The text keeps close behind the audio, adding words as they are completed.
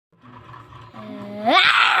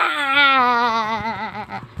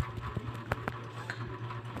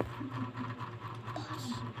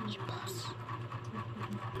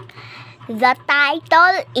The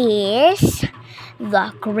title is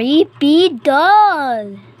The Creepy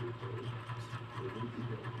Doll.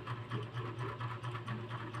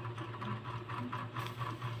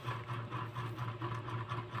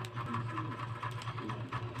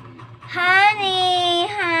 Honey.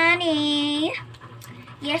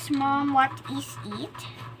 Yes, Mom, what is it?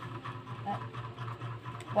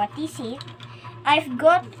 What is it? I've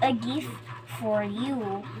got a gift for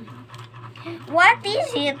you. What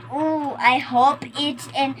is it? Oh, I hope it's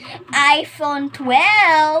an iPhone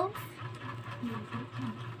 12.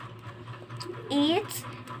 It's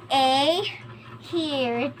a...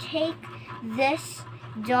 Here, take this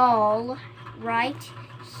doll right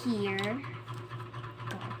here.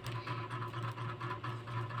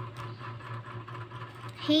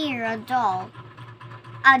 Here, a doll.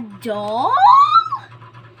 A doll?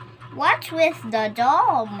 What's with the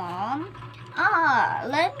doll, Mom?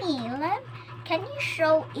 Can you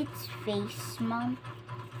show its face, Mom?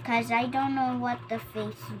 Because I don't know what the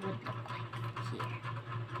face would look like.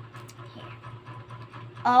 Here.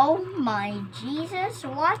 Oh my Jesus,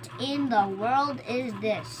 what in the world is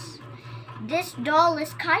this? This doll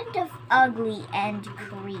is kind of ugly and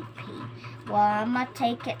creepy. Well, I'm gonna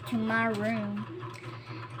take it to my room.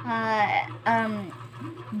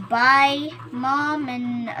 Bye, Mom,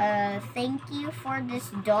 and thank you for this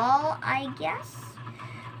doll, I guess.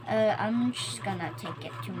 I'm just gonna take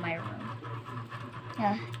it to my room.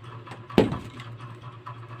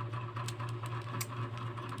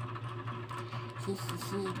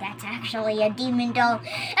 That's actually a demon doll.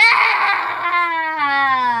 Ah!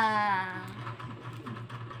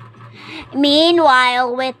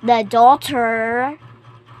 Meanwhile, with the daughter,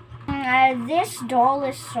 this doll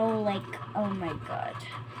is so like, oh my god.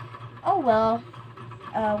 Oh well,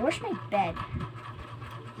 where's my bed?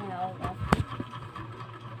 Oh well.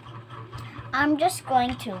 I'm just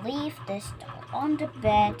going to leave this doll on the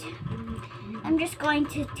bed. I'm just going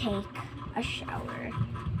to take a shower.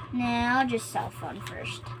 Now, just cell phone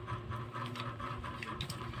first.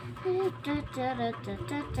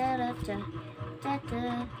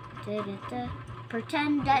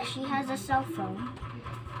 Pretend that she has a cell phone.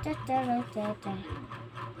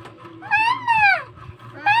 Mama!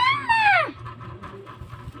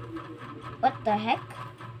 What the heck?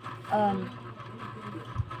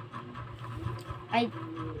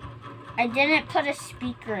 I didn't put a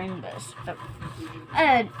speaker in this. But,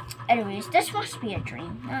 anyways, this must be a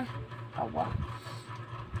dream. Oh well.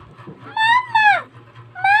 Mama!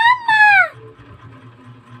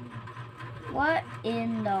 What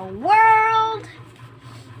in the world?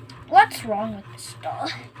 What's wrong with this doll?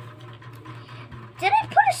 Did I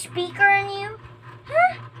put a speaker in you?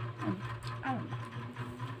 Huh? I don't know.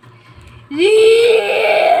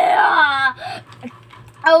 Yeah!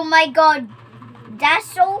 Oh my god. That's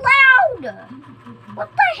so loud! What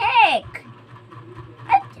the heck?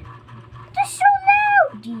 That's so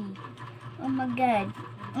loud! Oh my god.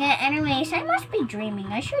 Yeah, anyways, I must be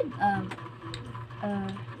dreaming. I should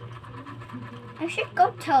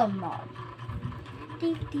go tell Mom.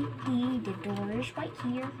 The door is right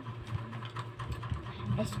here.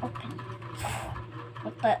 It's open.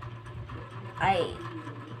 What the?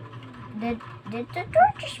 Did the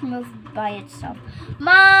door just move by itself?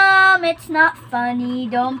 Mom, it's not funny.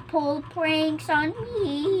 Don't pull pranks on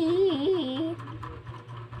me.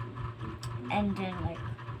 And then, like,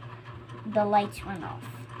 the lights went off.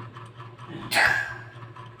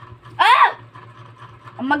 Ah!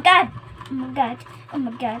 Oh my god. Oh my god. Oh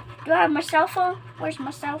my god. Do I have my cell phone? Where's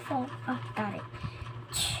my cell phone? Oh, got it.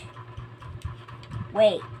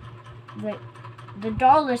 Wait. The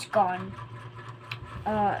doll is gone.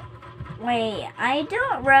 Wait, I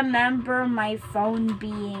don't remember my phone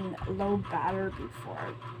being low battery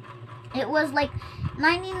before. It was like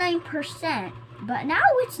 99%, but now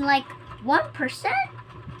it's like 1%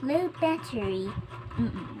 low battery.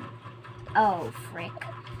 Oh, frick.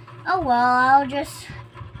 Oh well, I'll just...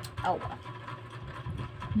 Oh well.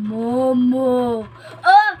 Momo.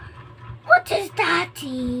 What is that?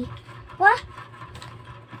 What?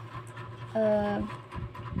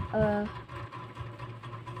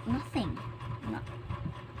 Nothing.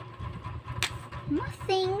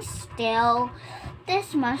 Nothing still.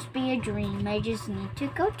 This must be a dream. I just need to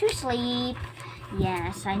go to sleep.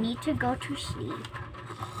 Yes, I need to go to sleep.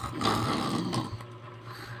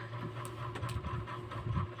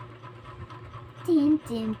 Din,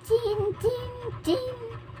 din, din, din, din.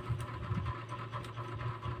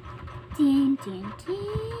 Din, din,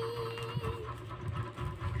 din.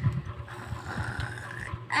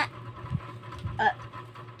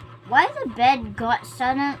 Why the bed got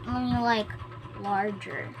suddenly like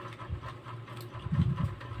larger?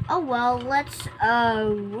 Oh well, let's,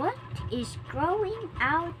 what is growing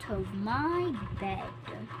out of my bed?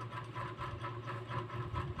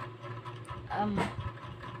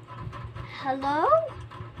 Hello?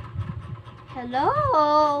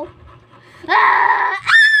 Hello? Ah!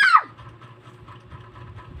 Ah!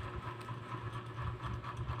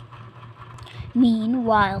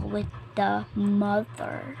 Meanwhile, with the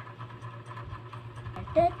mother.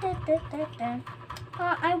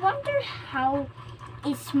 I wonder how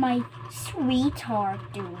is my sweetheart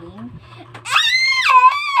doing?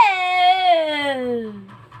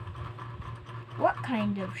 What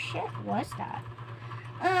kind of shit was that?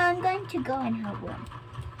 I'm going to go in her room.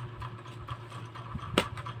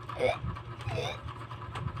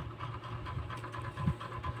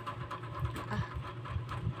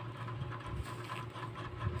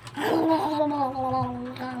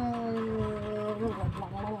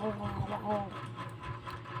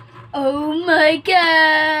 Oh my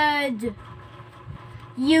god!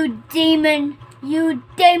 You demon! You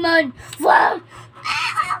demon!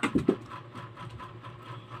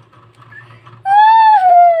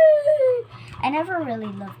 I never really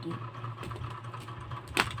loved you.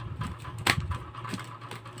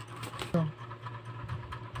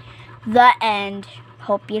 The end.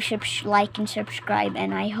 Hope you should like and subscribe,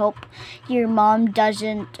 and I hope your mom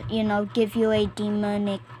doesn't, give you a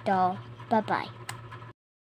demonic doll. Bye-bye.